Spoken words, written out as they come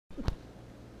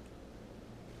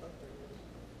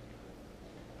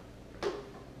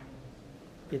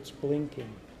It's blinking.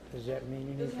 Does that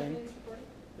mean Does that mean anything? it's recording?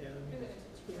 Yeah,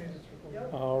 it means it's recording.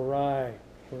 Yep. All right,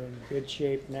 we're in good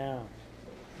shape now.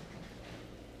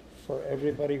 For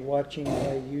everybody watching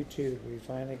by YouTube, we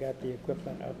finally got the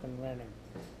equipment up and running.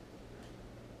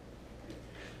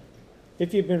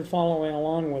 If you've been following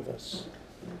along with us,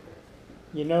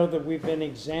 you know that we've been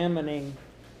examining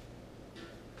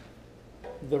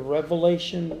the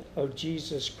revelation of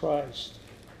Jesus Christ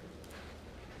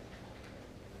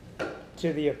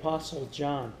to the Apostle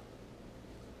John,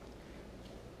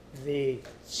 the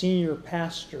senior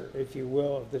pastor, if you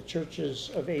will, of the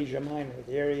churches of Asia Minor,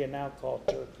 the area now called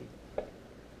Turkey.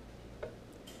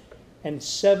 And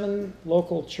 7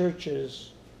 local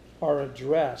churches are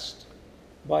addressed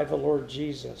by the Lord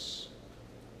Jesus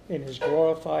in his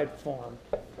glorified form.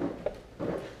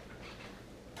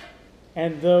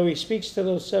 And though he speaks to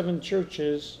those 7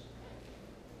 churches,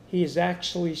 he is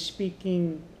actually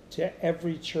speaking to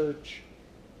every church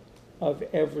of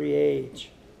every age.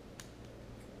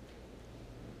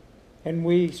 And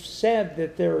we said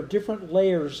that there are different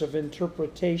layers of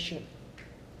interpretation.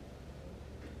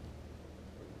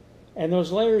 And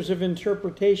those layers of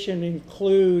interpretation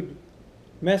include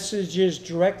messages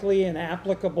directly and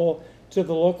applicable to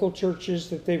the local churches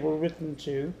that they were written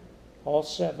to, all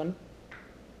 7.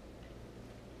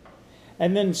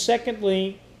 And then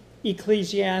secondly,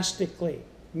 ecclesiastically,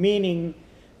 meaning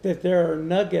that there are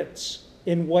nuggets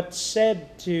in what's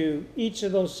said to each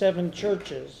of those 7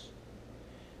 churches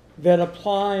that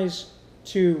applies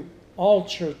to all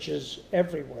churches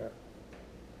everywhere.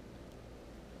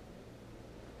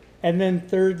 And then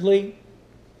thirdly,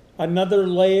 another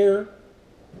layer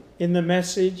in the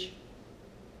message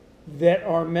that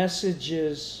are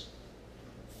messages,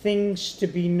 things to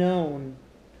be known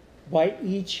by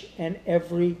each and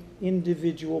every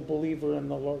individual believer in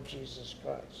the Lord Jesus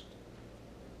Christ.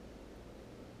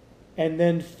 And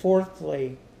then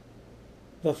fourthly,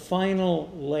 the final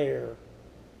layer,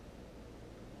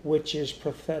 which is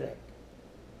prophetic.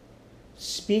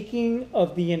 Speaking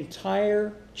of the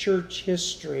entire church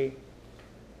history,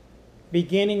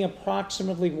 beginning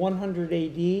approximately 100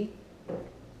 AD,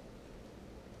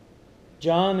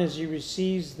 John, as he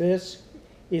receives this,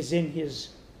 is in his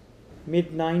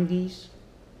mid-90s,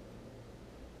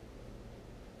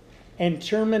 and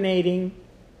terminating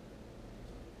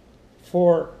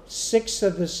for 6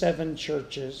 of the 7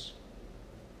 churches.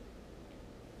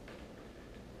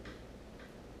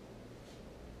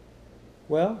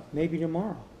 Well, maybe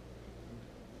tomorrow,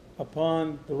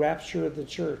 upon the rapture of the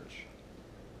church.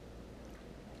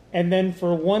 And then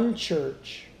for 1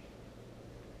 church,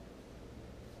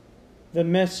 the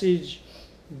message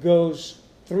goes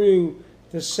through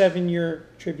the 7-year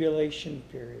tribulation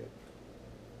period.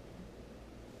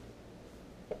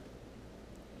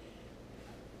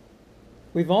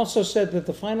 We've also said that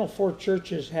the final 4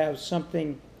 churches have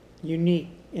something unique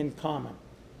in common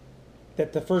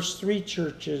that the first 3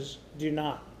 churches do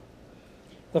not.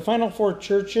 The final 4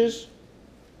 churches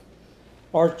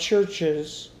are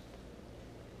churches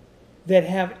that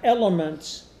have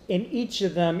elements in each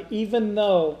of them, even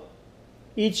though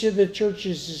each of the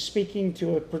churches is speaking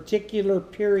to a particular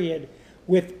period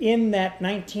within that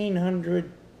 1900,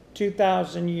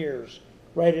 2000 years,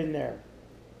 right in there.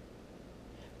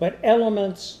 But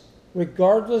elements,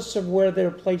 regardless of where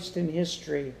they're placed in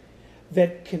history,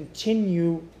 that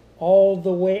continue all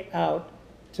the way out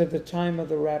to the time of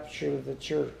the rapture of the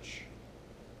church.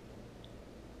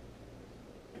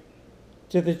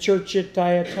 To the church at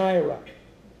Thyatira,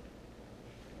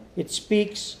 it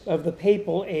speaks of the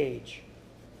papal age,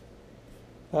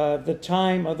 the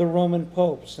time of the Roman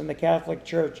popes and the Catholic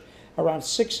Church, around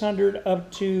 600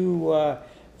 up to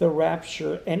the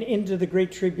rapture and into the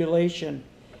Great Tribulation,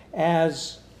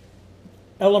 as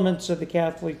elements of the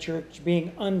Catholic Church,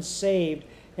 being unsaved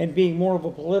and being more of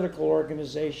a political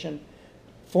organization,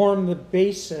 form the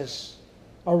basis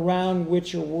around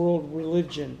which a world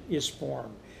religion is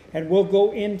formed. And we'll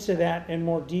go into that in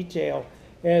more detail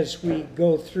as we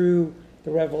go through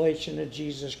the revelation of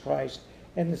Jesus Christ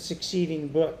and the succeeding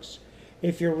books.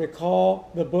 If you recall,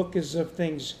 the book is of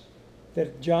things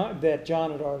that John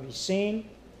had already seen,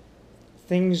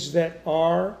 things that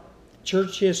are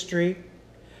church history,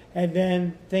 and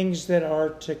then things that are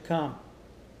to come.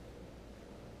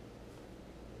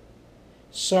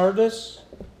 Sardis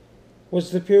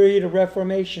was the period of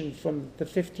Reformation from the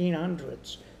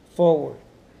 1500s forward.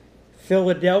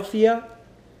 Philadelphia,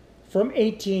 from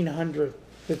 1800,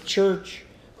 the church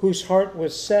whose heart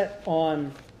was set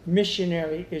on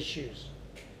missionary issues,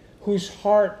 whose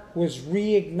heart was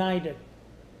reignited,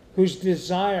 whose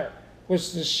desire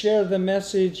was to share the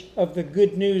message of the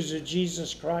good news of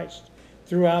Jesus Christ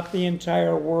throughout the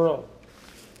entire world.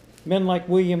 Men like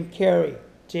William Carey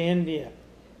to India.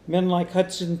 Men like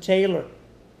Hudson Taylor,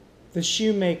 the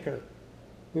shoemaker,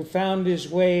 who found his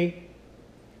way,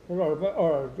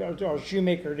 or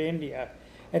shoemaker to India.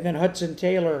 And then Hudson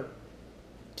Taylor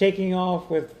taking off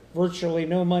with virtually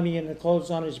no money and the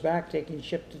clothes on his back, taking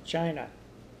ship to China.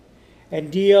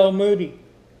 And D.L. Moody,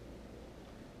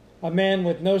 a man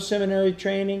with no seminary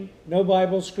training, no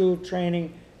Bible school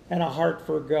training, and a heart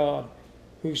for God,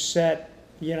 who set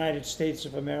the United States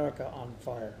of America on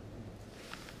fire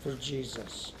for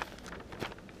Jesus.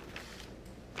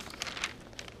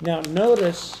 Now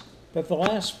notice that the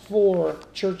last 4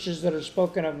 churches that are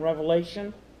spoken of in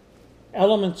Revelation,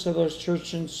 elements of those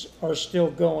churches are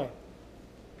still going.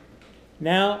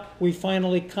 Now we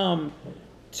finally come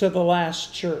to the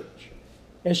last church.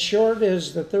 As short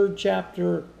as the 3rd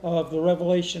chapter of the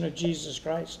Revelation of Jesus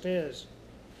Christ is,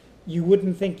 you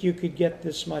wouldn't think you could get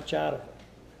this much out of it.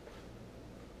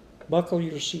 Buckle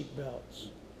your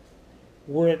seatbelts.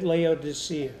 We're at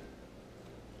Laodicea.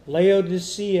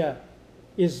 Laodicea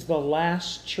is the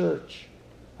last church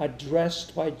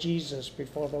addressed by Jesus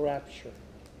before the rapture.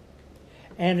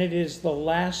 And it is the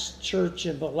last church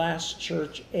in the last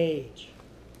church age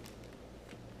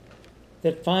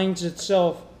that finds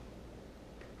itself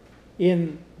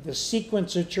in the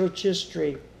sequence of church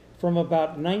history from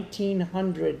about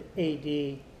 1900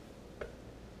 AD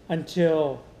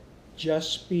until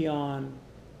just beyond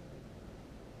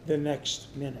the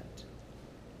next minute,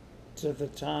 to the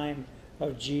time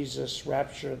of Jesus'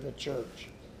 rapture of the church.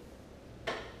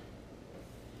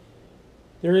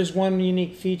 There is one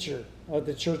unique feature of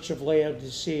the church of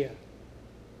Laodicea,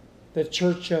 the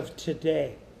church of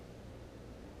today.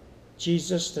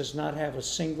 Jesus does not have a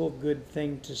single good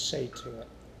thing to say to it.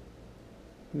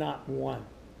 Not one.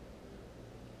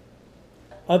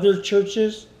 Other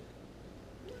churches,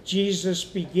 Jesus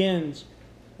begins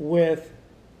with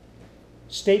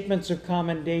statements of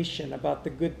commendation about the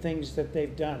good things that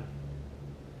they've done.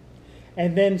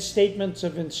 And then statements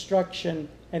of instruction,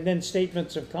 and then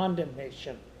statements of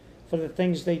condemnation for the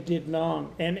things they did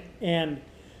wrong, and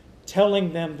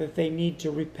telling them that they need to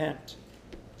repent.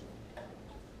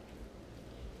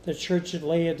 The church at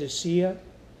Laodicea,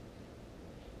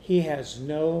 he has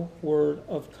no word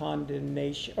of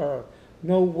condemnation, or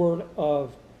no word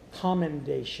of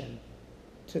commendation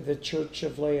to the church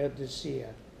of Laodicea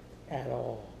at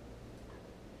all.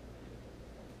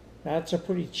 That's a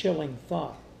pretty chilling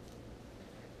thought.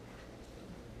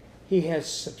 He has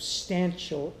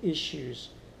substantial issues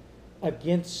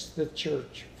against the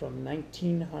church from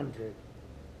 1900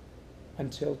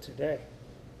 until today.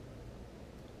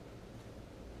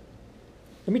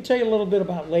 Let me tell you a little bit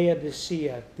about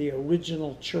Laodicea, the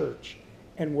original church,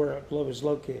 and where it was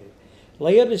located.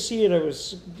 Laodicea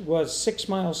was 6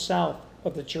 miles south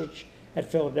of the church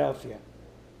at Philadelphia,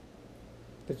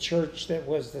 the church that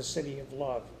was the city of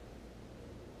love.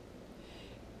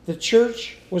 The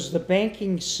church was the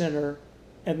banking center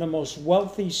and the most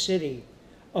wealthy city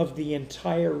of the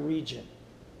entire region.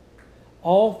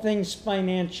 All things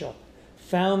financial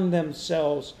found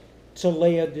themselves to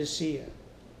Laodicea.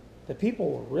 The people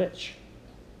were rich.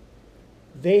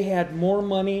 They had more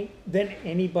money than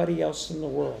anybody else in the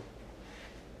world.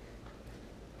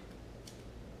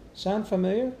 Sound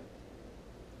familiar?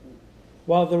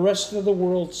 While the rest of the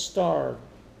world starved,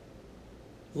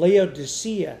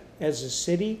 Laodicea as a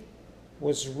city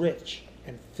was rich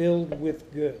and filled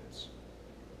with goods.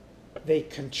 They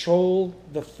controlled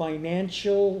the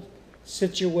financial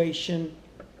situation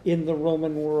in the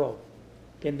Roman world,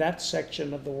 in that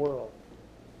section of the world.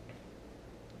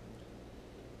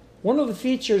 One of the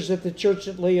features of the church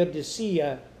at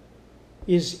Laodicea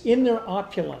is in their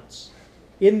opulence,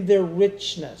 in their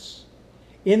richness,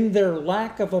 in their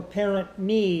lack of apparent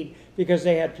need, because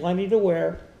they had plenty to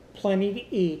wear, plenty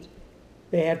to eat,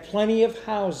 they had plenty of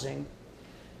housing.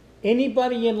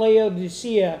 Anybody in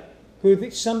Laodicea who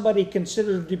somebody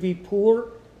considered to be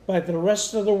poor by the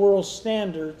rest of the world's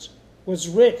standards was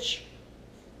rich.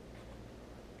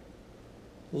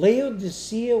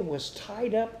 Laodicea was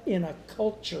tied up in a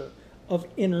culture of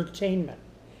entertainment.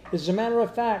 As a matter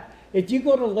of fact, if you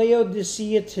go to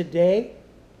Laodicea today,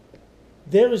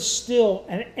 there is still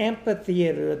an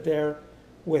amphitheater there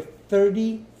with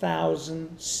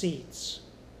 30,000 seats.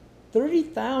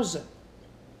 30,000.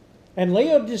 And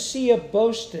Laodicea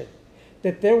boasted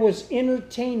that there was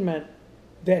entertainment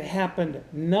that happened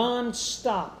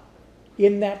non-stop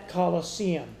in that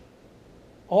Colosseum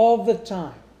all the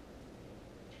time.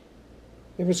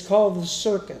 It was called the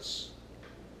circus.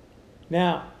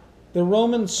 Now, the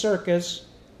Roman circus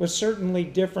was certainly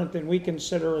different than we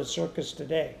consider a circus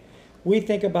today. We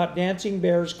think about dancing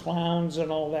bears, clowns,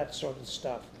 and all that sort of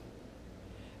stuff.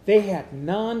 They had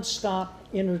non-stop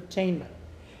entertainment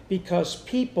because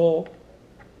people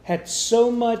had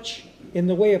so much in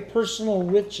the way of personal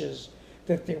riches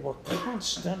that they were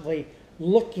constantly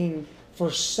looking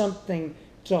for something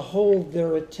to hold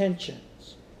their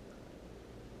attentions.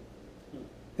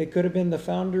 They could have been the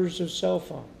founders of cell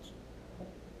phones.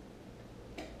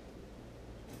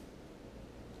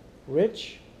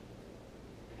 Rich,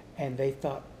 and they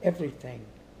thought everything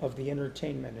of the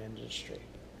entertainment industry.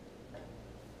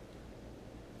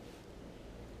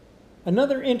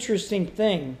 Another interesting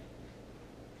thing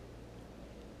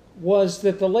was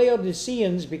that the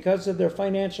Laodiceans, because of their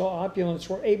financial opulence,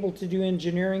 were able to do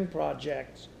engineering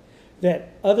projects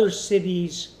that other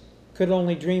cities could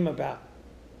only dream about.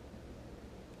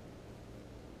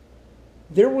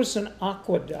 There was an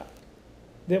aqueduct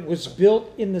that was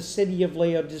built in the city of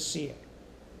Laodicea.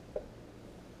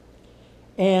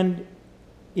 And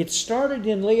it started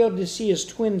in Laodicea's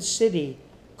twin city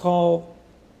called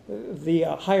the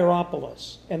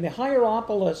Hierapolis. And the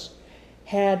Hierapolis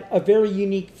had a very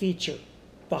unique feature.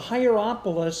 The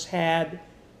Hierapolis had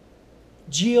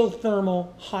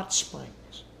geothermal hot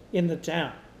springs in the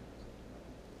town.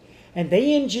 And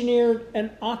they engineered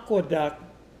an aqueduct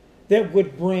that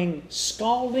would bring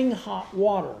scalding hot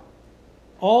water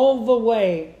all the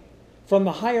way from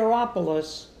the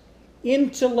Hierapolis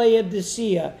into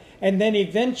Laodicea, and then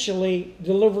eventually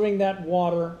delivering that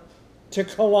water to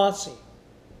Colossae.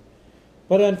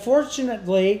 But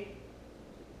unfortunately,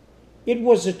 it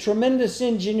was a tremendous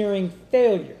engineering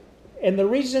failure. And the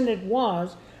reason it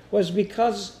was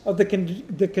because of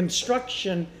the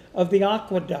construction of the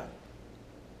aqueduct.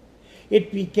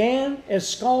 It began as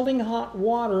scalding hot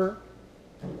water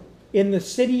in the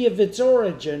city of its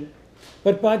origin,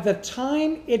 but by the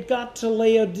time it got to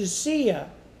Laodicea,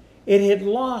 it had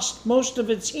lost most of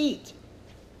its heat.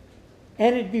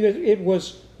 And it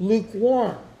was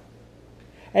lukewarm.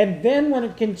 And then when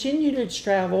it continued its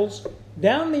travels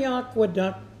down the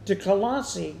aqueduct to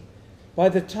Colossae, by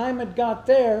the time it got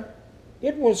there,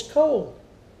 it was cold.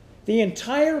 The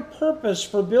entire purpose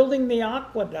for building the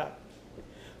aqueduct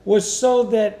was so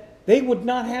that they would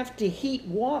not have to heat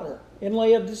water in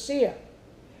Laodicea.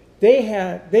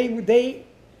 They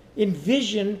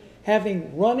envisioned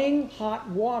having running hot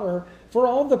water for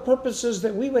all the purposes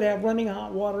that we would have running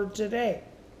hot water today.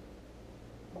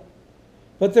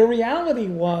 But the reality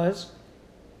was,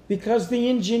 because the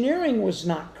engineering was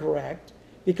not correct,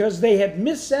 because they had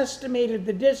misestimated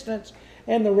the distance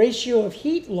and the ratio of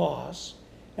heat loss,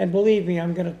 and believe me,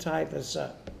 I'm going to tie this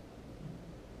up.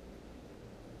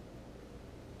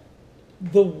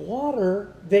 The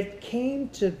water that came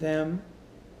to them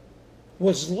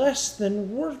was less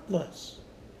than worthless.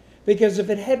 Because if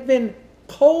it had been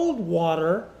cold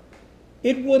water,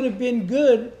 it would have been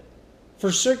good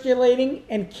for circulating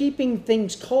and keeping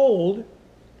things cold,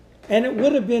 and it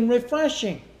would have been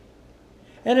refreshing.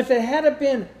 And if it had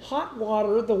been hot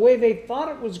water the way they thought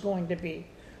it was going to be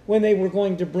when they were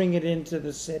going to bring it into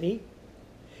the city,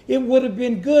 it would have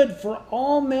been good for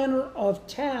all manner of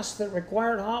tasks that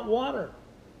required hot water.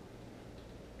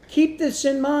 Keep this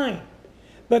in mind.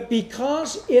 But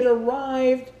because it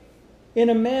arrived in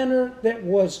a manner that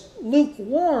was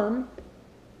lukewarm,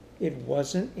 it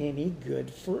wasn't any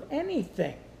good for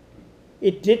anything.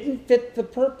 It didn't fit the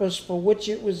purpose for which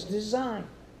it was designed.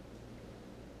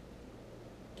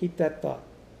 Keep that thought.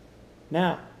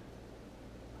 Now,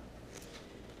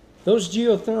 those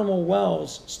geothermal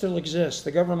wells still exist.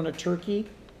 The government of Turkey,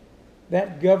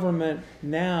 that government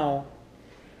now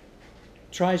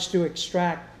tries to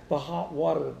extract the hot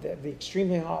water, the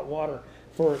extremely hot water,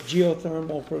 for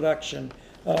geothermal production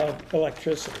of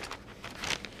electricity.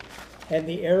 And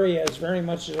the area is very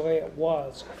much the way it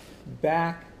was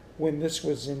back when this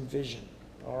was envisioned.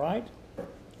 All right?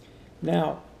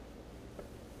 Now,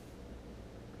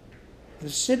 the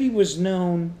city was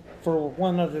known for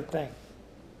one other thing.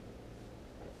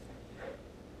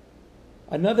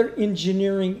 Another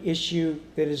engineering issue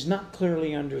that is not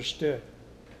clearly understood.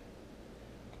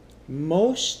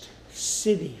 Most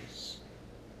cities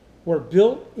were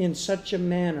built in such a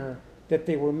manner that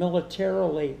they were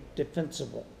militarily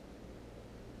defensible.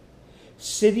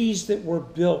 Cities that were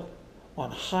built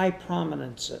on high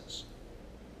prominences.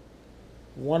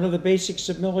 One of the basics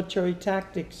of military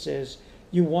tactics is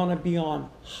you want to be on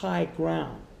high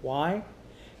ground. Why?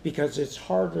 Because it's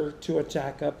harder to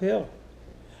attack uphill.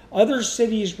 Other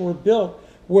cities were built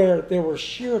where there were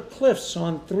sheer cliffs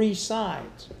on three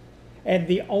sides, and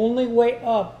the only way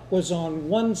up was on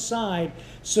one side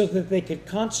so that they could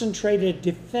concentrate a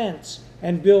defense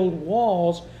and build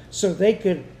walls so they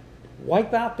could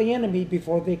wipe out the enemy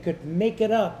before they could make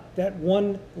it up that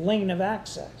one lane of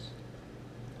access.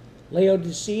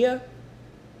 Laodicea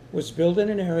was built in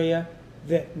an area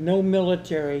that no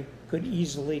military could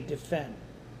easily defend.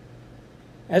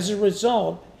 As a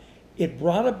result, it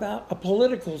brought about a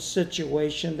political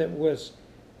situation that was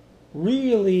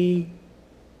really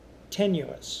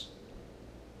tenuous.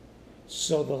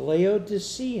 So the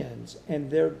Laodiceans and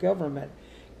their government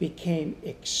became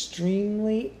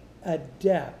extremely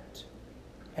adept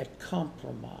at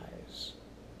compromise.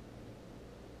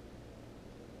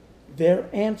 Their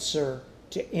answer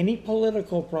to any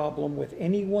political problem with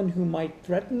anyone who might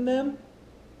threaten them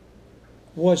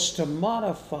was to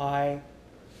modify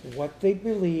what they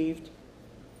believed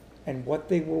and what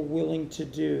they were willing to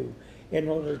do in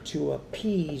order to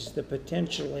appease the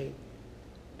potentially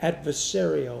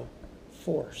adversarial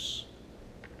force.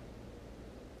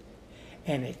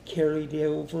 And it carried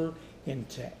over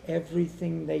into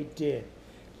everything they did,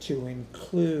 to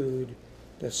include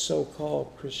the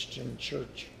so-called Christian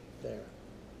church there.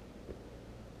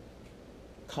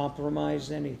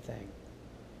 Compromise anything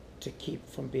to keep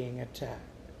from being attacked.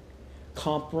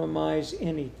 Compromise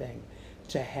anything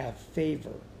to have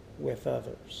favor with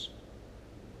others.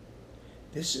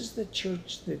 This is the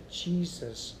church that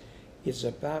Jesus is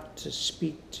about to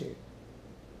speak to.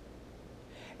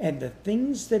 And the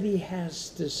things that he has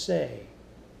to say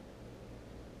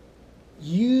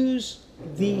use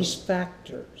these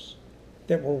factors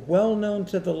that were well known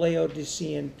to the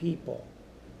Laodicean people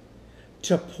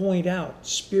to point out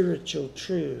spiritual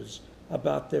truths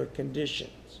about their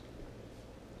conditions.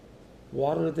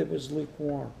 Water that was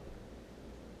lukewarm,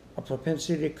 a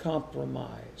propensity to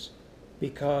compromise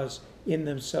because in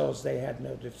themselves they had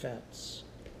no defense.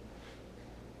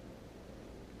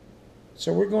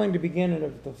 So we're going to begin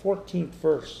at the 14th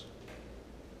verse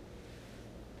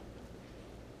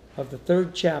of the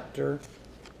 3rd chapter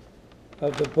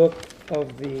of the book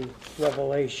of the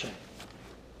Revelation.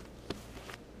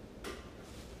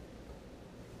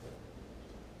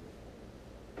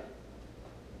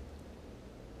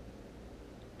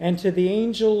 And to the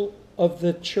angel of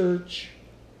the church,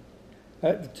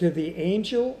 to the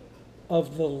angel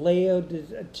of the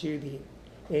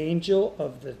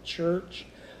church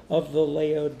of the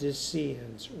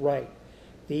Laodiceans, write,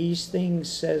 these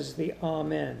things says the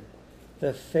Amen,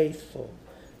 the faithful,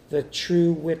 the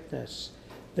true witness,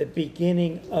 the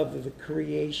beginning of the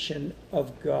creation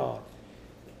of God.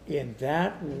 In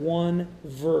that one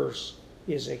verse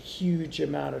is a huge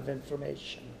amount of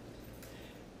information.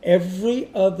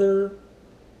 Every other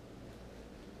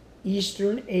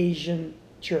Eastern Asian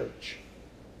church,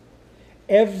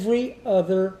 every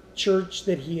other church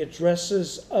that he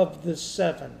addresses of the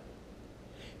 7,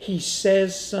 he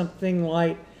says something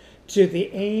like, to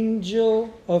the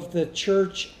angel of the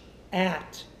church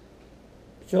at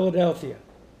Philadelphia,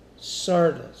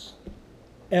 Sardis,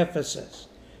 Ephesus,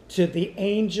 to the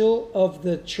angel of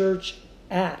the church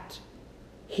at.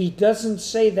 He doesn't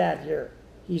say that here.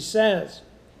 He says,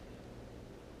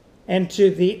 and to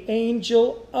the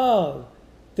angel of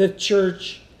the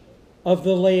church of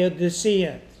the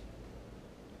Laodiceans.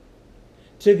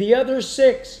 To the other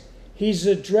 6, he's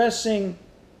addressing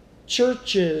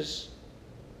churches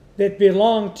that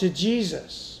belong to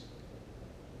Jesus.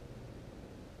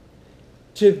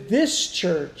 To this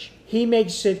church, he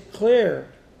makes it clear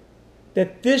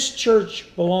that this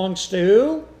church belongs to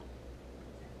who?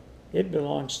 It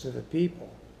belongs to the people.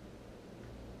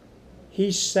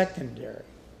 He's secondary.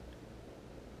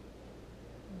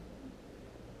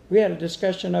 We had a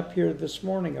discussion up here this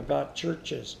morning about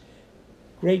churches.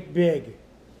 Great big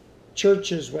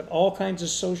churches with all kinds of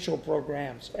social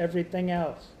programs, everything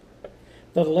else.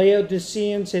 The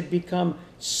Laodiceans had become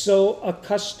so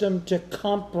accustomed to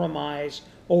compromise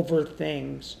over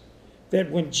things that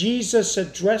when Jesus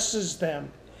addresses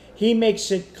them, he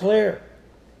makes it clear,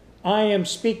 I am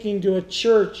speaking to a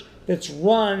church that's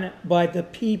run by the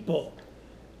people.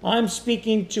 I'm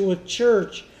speaking to a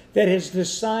church that has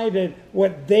decided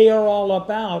what they are all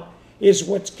about is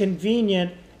what's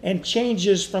convenient and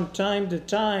changes from time to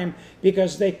time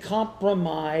because they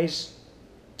compromise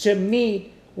to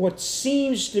meet what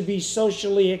seems to be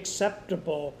socially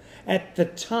acceptable at the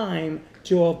time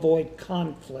to avoid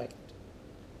conflict.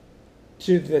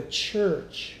 To the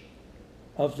church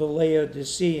of the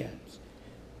Laodiceans.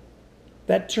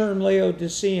 That term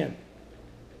Laodicean,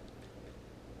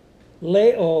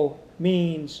 Lao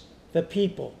means the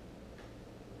people.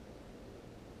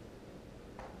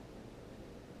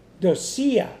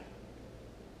 Dosia,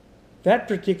 that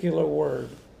particular word,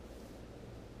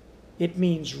 it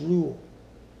means rule.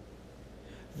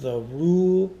 The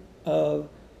rule of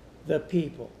the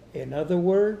people. In other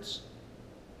words,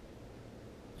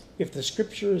 if the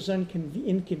Scripture is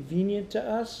inconvenient to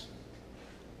us,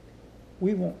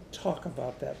 we won't talk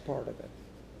about that part of it.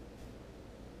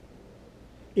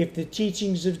 If the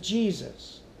teachings of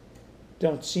Jesus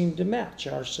don't seem to match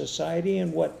our society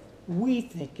and what we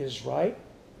think is right,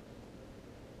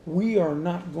 we are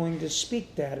not going to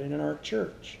speak that in our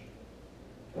church.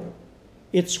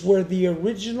 It's where the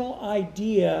original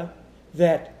idea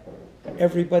that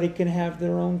everybody can have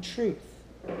their own truth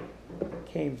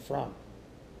came from.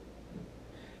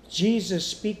 Jesus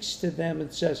speaks to them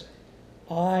and says,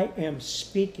 I am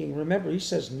speaking. Remember, he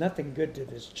says nothing good to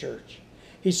this church.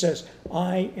 He says,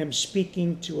 I am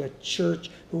speaking to a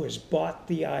church who has bought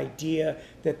the idea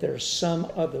that there's some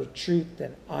other truth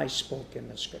than I spoke in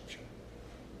the Scripture.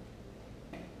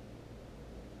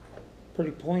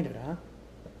 Pretty pointed, huh?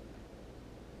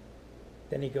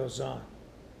 Then he goes on.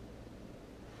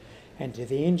 And to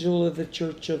the angel of the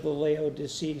church of the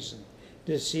Laodiceans,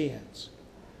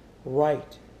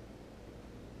 write,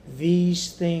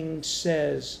 these things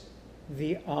says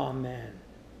the Amen,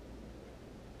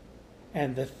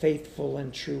 and the faithful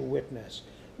and true witness.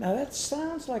 Now that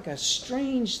sounds like a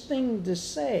strange thing to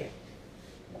say.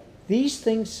 These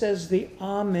things says the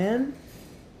Amen.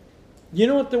 You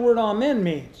know what the word Amen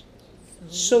means?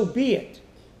 So be it.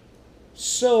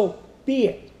 So be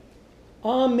it.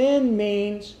 Amen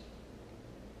means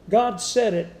God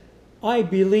said it, I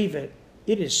believe it,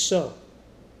 it is so.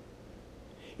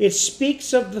 It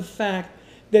speaks of the fact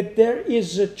that there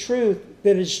is a truth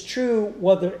that is true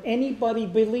whether anybody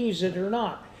believes it or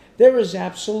not. There is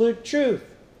absolute truth.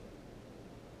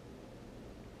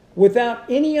 Without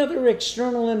any other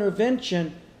external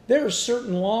intervention, there are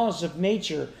certain laws of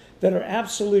nature that are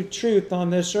absolute truth on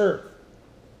this earth.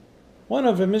 One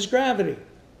of them is gravity.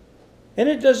 And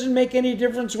it doesn't make any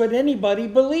difference what anybody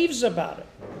believes about it.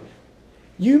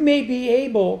 You may be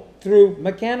able, through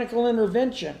mechanical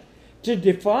intervention, to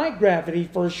defy gravity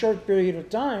for a short period of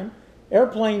time.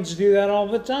 Airplanes do that all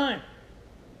the time.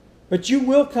 But you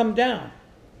will come down.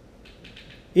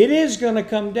 It is going to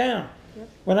come down. Yep.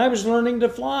 When I was learning to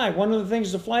fly, one of the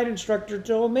things the flight instructor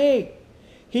told me,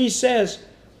 he says,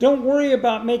 don't worry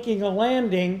about making a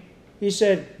landing. He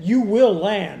said, you will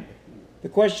land. The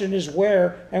question is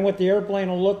where and what the airplane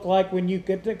will look like when you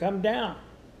get to come down.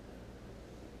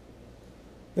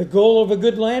 The goal of a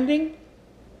good landing?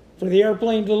 For the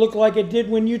airplane to look like it did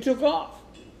when you took off.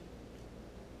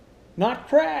 Not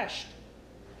crashed.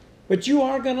 But you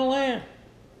are going to land.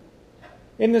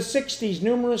 In the 60s,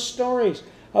 numerous stories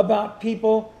about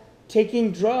people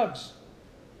taking drugs.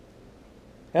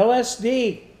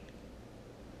 LSD.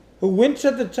 Who went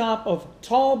to the top of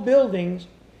tall buildings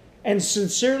and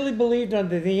sincerely believed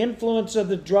under the influence of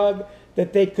the drug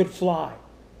that they could fly.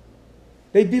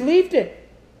 They believed it.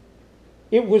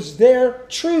 It was their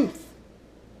truth.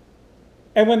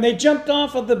 And when they jumped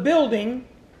off of the building,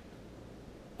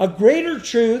 a greater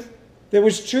truth that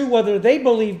was true whether they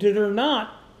believed it or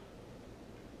not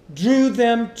drew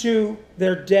them to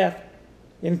their death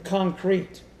in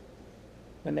concrete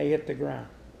when they hit the ground.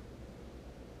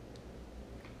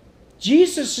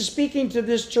 Jesus is speaking to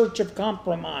this church of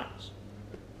compromise.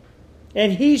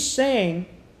 And he's saying,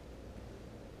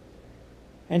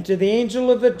 and to the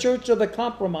angel of the church of the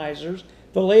compromisers,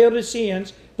 the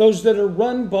Laodiceans, those that are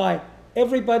run by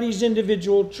everybody's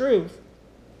individual truth,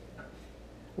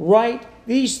 write,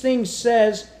 these things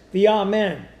says the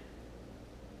Amen,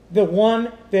 the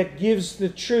one that gives the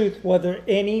truth whether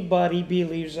anybody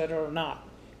believes it or not.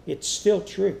 It's still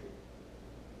true.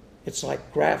 It's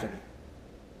like gravity.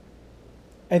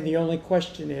 And the only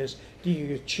question is, do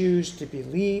you choose to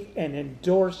believe and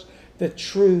endorse the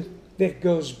truth that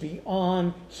goes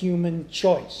beyond human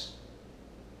choice?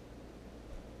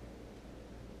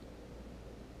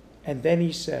 And then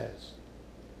he says,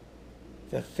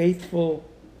 the faithful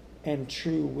and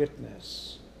true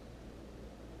witness.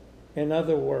 In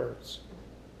other words,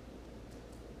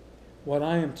 what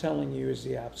I am telling you is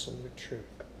the absolute truth.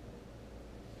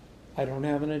 I don't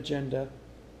have an agenda.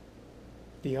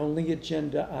 The only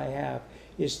agenda I have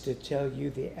is to tell you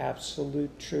the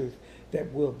absolute truth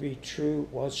that will be true,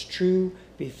 was true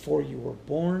before you were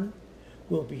born,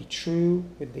 will be true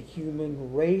when the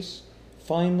human race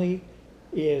finally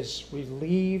is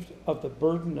relieved of the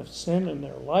burden of sin in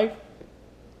their life,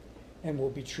 and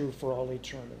will be true for all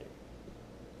eternity.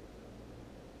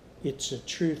 It's a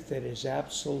truth that is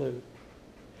absolute.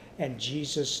 And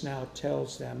Jesus now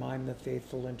tells them, I'm the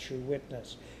faithful and true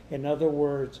witness. In other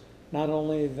words, not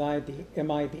only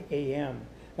am I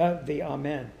the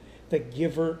Amen, the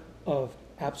giver of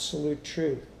absolute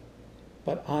truth,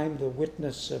 but I'm the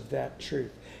witness of that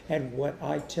truth. And what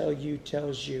I tell you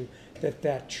tells you that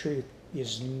that truth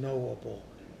is knowable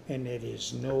and it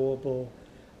is knowable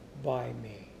by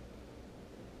me.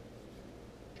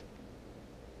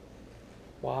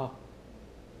 Wow.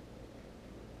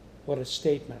 What a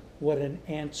statement. What an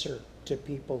answer to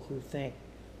people who think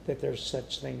that there's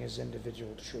such thing as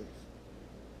individual truth.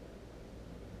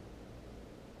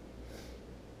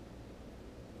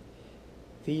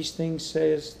 These things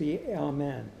says the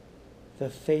Amen, the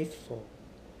faithful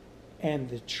and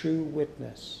the true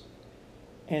witness,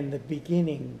 and the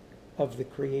beginning of the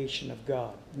creation of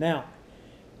God. Now,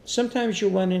 sometimes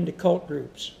you'll run into cult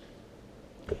groups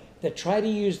that try to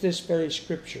use this very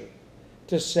scripture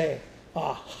to say,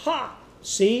 aha,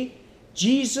 see,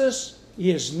 Jesus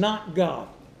is not God.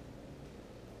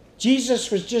 Jesus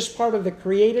was just part of the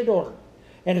created order.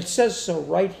 And it says so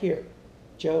right here.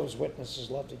 Jehovah's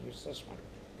Witnesses love to use this one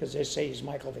because they say he's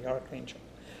Michael the Archangel.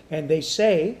 And they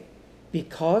say,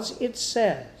 because it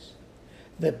says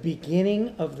the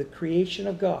beginning of the creation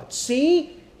of God.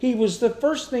 See, he was the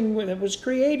first thing that was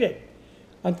created.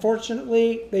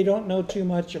 Unfortunately, they don't know too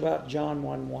much about John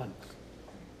 1:1.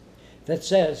 That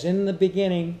says, in the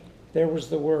beginning there was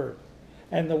the Word,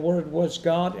 and the Word was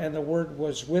God, and the Word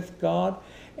was with God,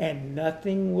 and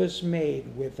nothing was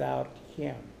made without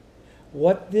him.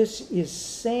 What this is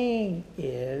saying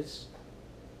is,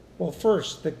 well,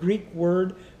 first, the Greek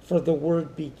word for the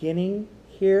word beginning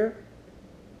here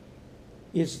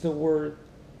is the word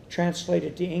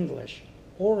translated to English,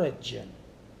 origin.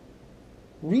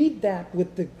 Read that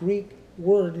with the Greek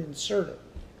word inserted,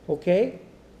 okay?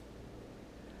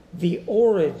 The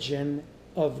origin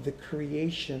of the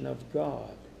creation of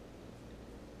God.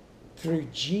 Through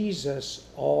Jesus,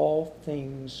 all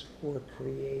things were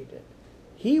created.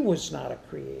 He was not a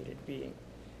created being.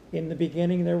 In the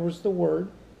beginning, there was the Word.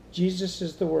 Jesus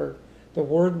is the Word. The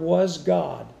Word was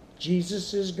God.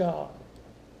 Jesus is God.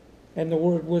 And the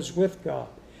Word was with God.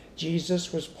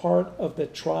 Jesus was part of the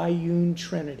triune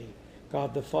Trinity.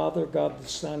 God the Father, God the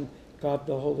Son, God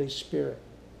the Holy Spirit.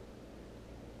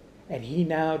 And he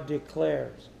now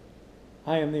declares,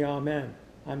 I am the Amen.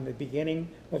 I'm the beginning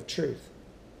of truth.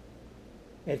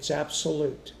 It's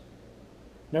absolute.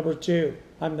 Number 2,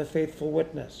 I'm the faithful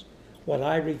witness. What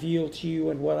I reveal to you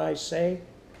and what I say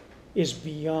is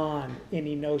beyond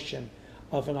any notion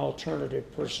of an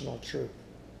alternative personal truth.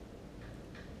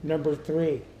 Number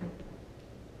 3,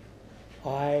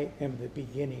 I am the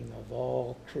beginning of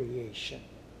all creation.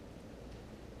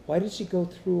 Why does he go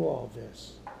through all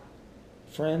this?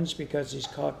 Friends, because he's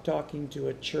caught talking to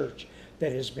a church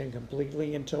that has been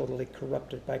completely and totally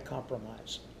corrupted by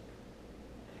compromise.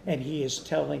 And he is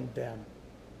telling them,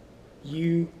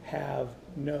 you have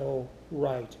no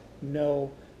right,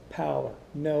 no power,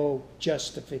 no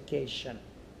justification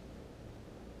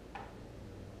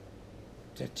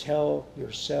to tell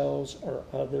yourselves or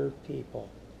other people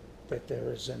that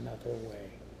there is another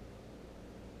way.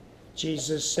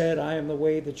 Jesus said, I am the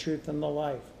way, the truth, and the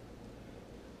life.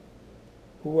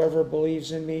 Whoever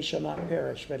believes in me shall not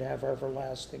perish, but have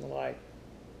everlasting life.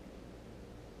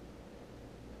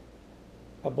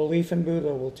 A belief in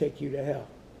Buddha will take you to hell.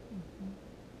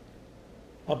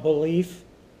 A belief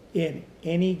in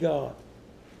any God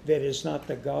that is not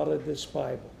the God of this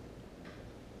Bible.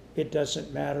 It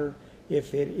doesn't matter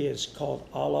if it is called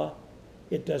Allah.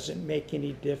 It doesn't make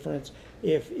any difference.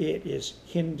 If it is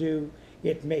Hindu,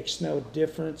 it makes no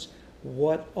difference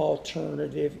what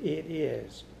alternative it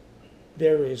is.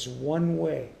 There is one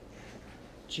way,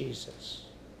 Jesus.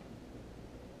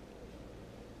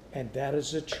 And that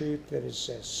is a truth that is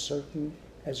as certain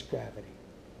as gravity.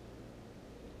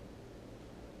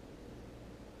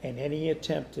 And any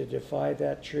attempt to defy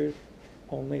that truth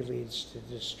only leads to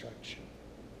destruction.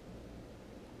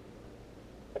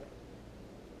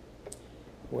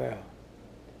 Well,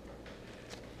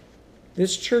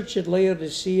 this church at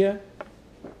Laodicea,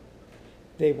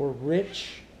 they were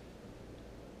rich,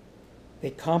 they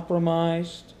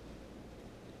compromised,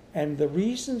 and the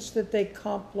reasons that they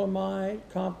compromised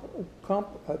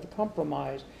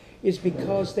is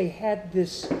because they had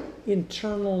this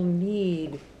internal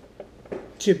need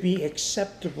to be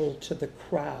acceptable to the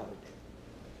crowd,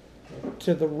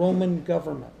 to the Roman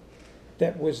government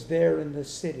that was there in the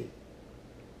city.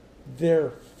 Their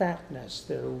fatness,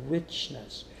 their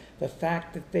richness, the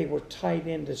fact that they were tied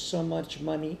into so much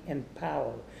money and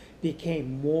power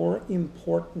became more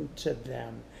important to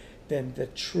them than the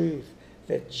truth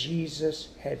that Jesus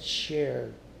had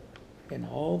shared in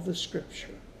all the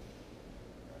Scripture.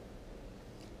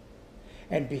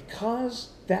 And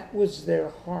because that was their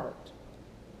heart,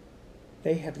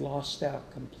 they had lost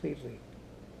out completely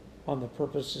on the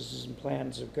purposes and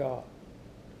plans of God.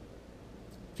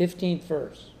 15th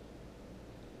verse.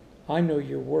 I know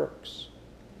your works,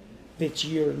 that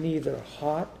you're neither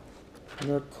hot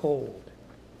nor cold.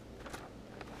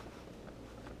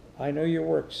 I know your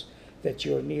works, that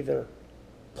you're neither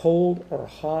cold or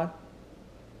hot.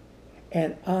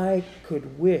 And I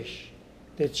could wish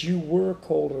that you were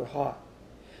cold or hot.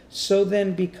 So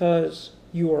then, because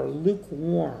you are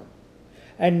lukewarm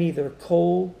and neither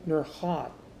cold nor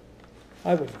hot,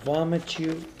 I would vomit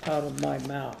you out of my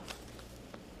mouth.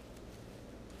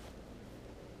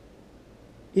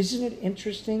 Isn't it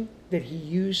interesting that he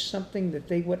used something that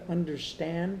they would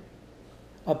understand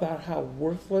about how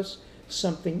worthless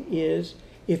something is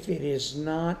if it is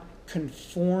not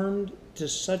conformed to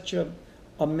such a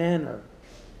manner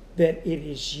that it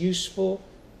is useful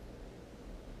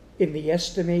in the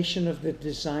estimation of the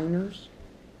designers?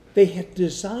 They had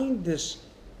designed this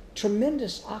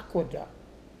tremendous aqueduct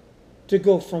to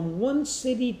go from one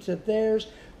city to theirs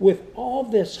with all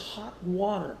this hot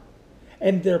water.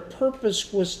 And their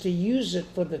purpose was to use it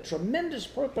for the tremendous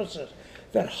purposes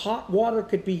that hot water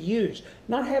could be used.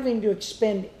 Not having to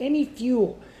expend any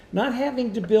fuel, not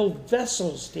having to build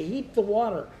vessels to heat the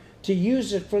water, to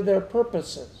use it for their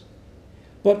purposes.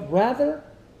 But rather,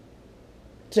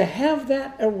 to have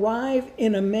that arrive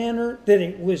in a manner that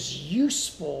it was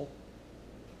useful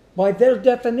by their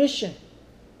definition.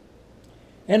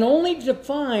 And only to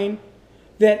find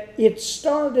that it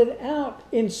started out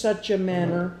in such a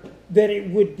manner that it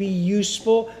would be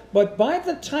useful, but by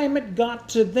the time it got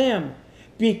to them,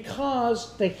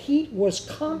 because the heat was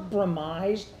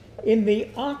compromised in the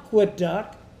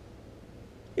aqueduct,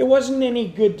 it wasn't any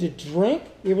good to drink,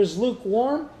 it was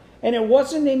lukewarm, and it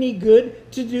wasn't any good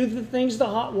to do the things the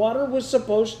hot water was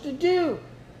supposed to do.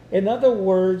 In other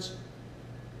words,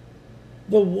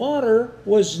 the water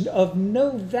was of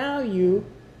no value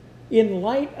in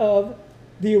light of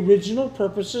the original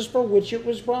purposes for which it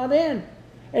was brought in.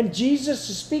 And Jesus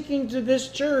is speaking to this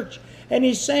church, and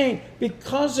he's saying,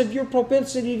 because of your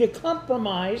propensity to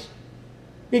compromise,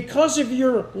 because of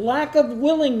your lack of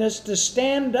willingness to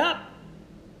stand up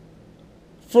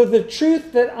for the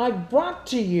truth that I brought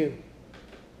to you,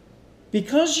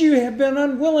 because you have been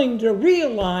unwilling to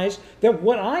realize that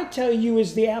what I tell you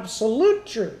is the absolute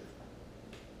truth,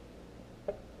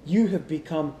 you have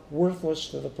become worthless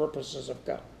to the purposes of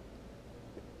God.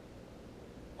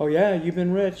 Oh yeah, you've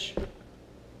been rich.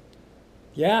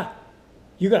 Yeah,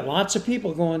 you got lots of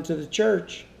people going to the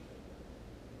church.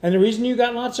 And the reason you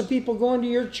got lots of people going to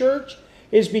your church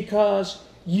is because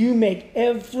you make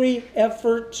every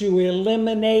effort to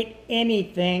eliminate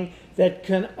anything that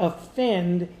can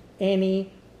offend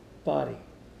anybody.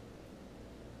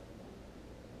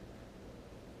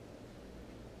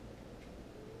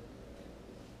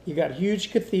 You got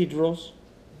huge cathedrals.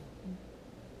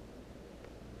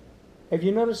 Have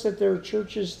you noticed that there are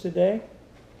churches today?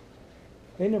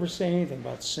 They never say anything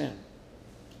about sin.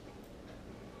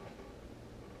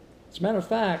 As a matter of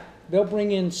fact, they'll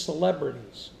bring in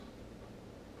celebrities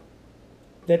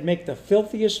that make the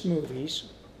filthiest movies,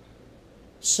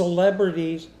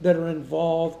 celebrities that are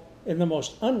involved in the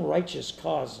most unrighteous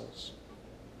causes.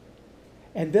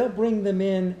 And they'll bring them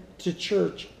in to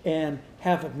church and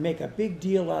make a big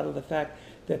deal out of the fact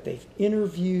that they've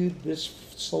interviewed this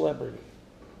celebrity.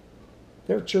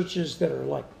 There are churches that are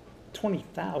like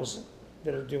 20,000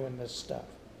 that are doing this stuff.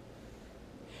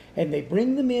 And they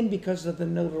bring them in because of the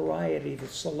notoriety the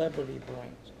celebrity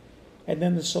brings. And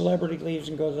then the celebrity leaves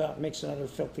and goes out and makes another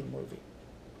filthy movie.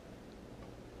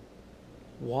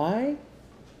 Why?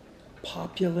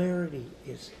 Popularity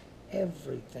is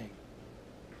everything.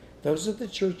 Those are the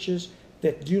churches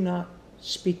that do not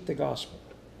speak the gospel.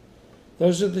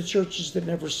 Those are the churches that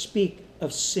never speak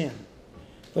of sin.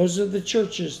 Those are the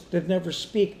churches that never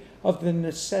speak of the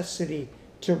necessity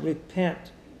to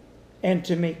repent and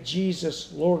to make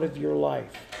Jesus Lord of your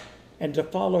life and to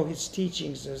follow his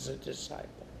teachings as a disciple.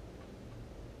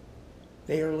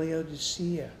 They are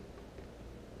Laodicea.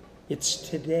 It's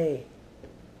today.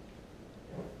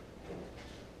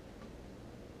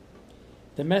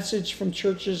 The message from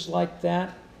churches like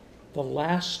that, the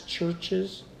last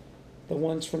churches, the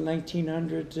ones from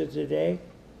 1900 to today,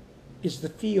 is the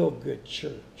feel-good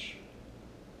church.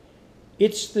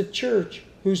 It's the church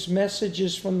whose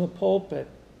messages from the pulpit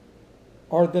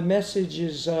are the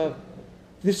messages of,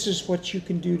 this is what you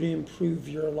can do to improve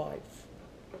your life.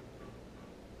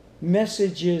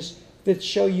 Messages that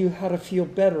show you how to feel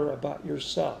better about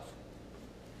yourself.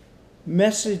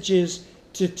 Messages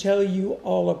to tell you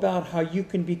all about how you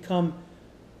can become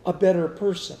a better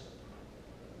person.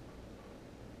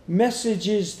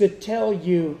 Messages that tell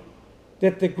you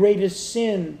that the greatest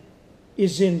sin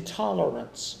is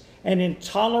intolerance. And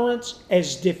intolerance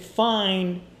as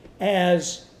defined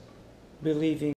as believing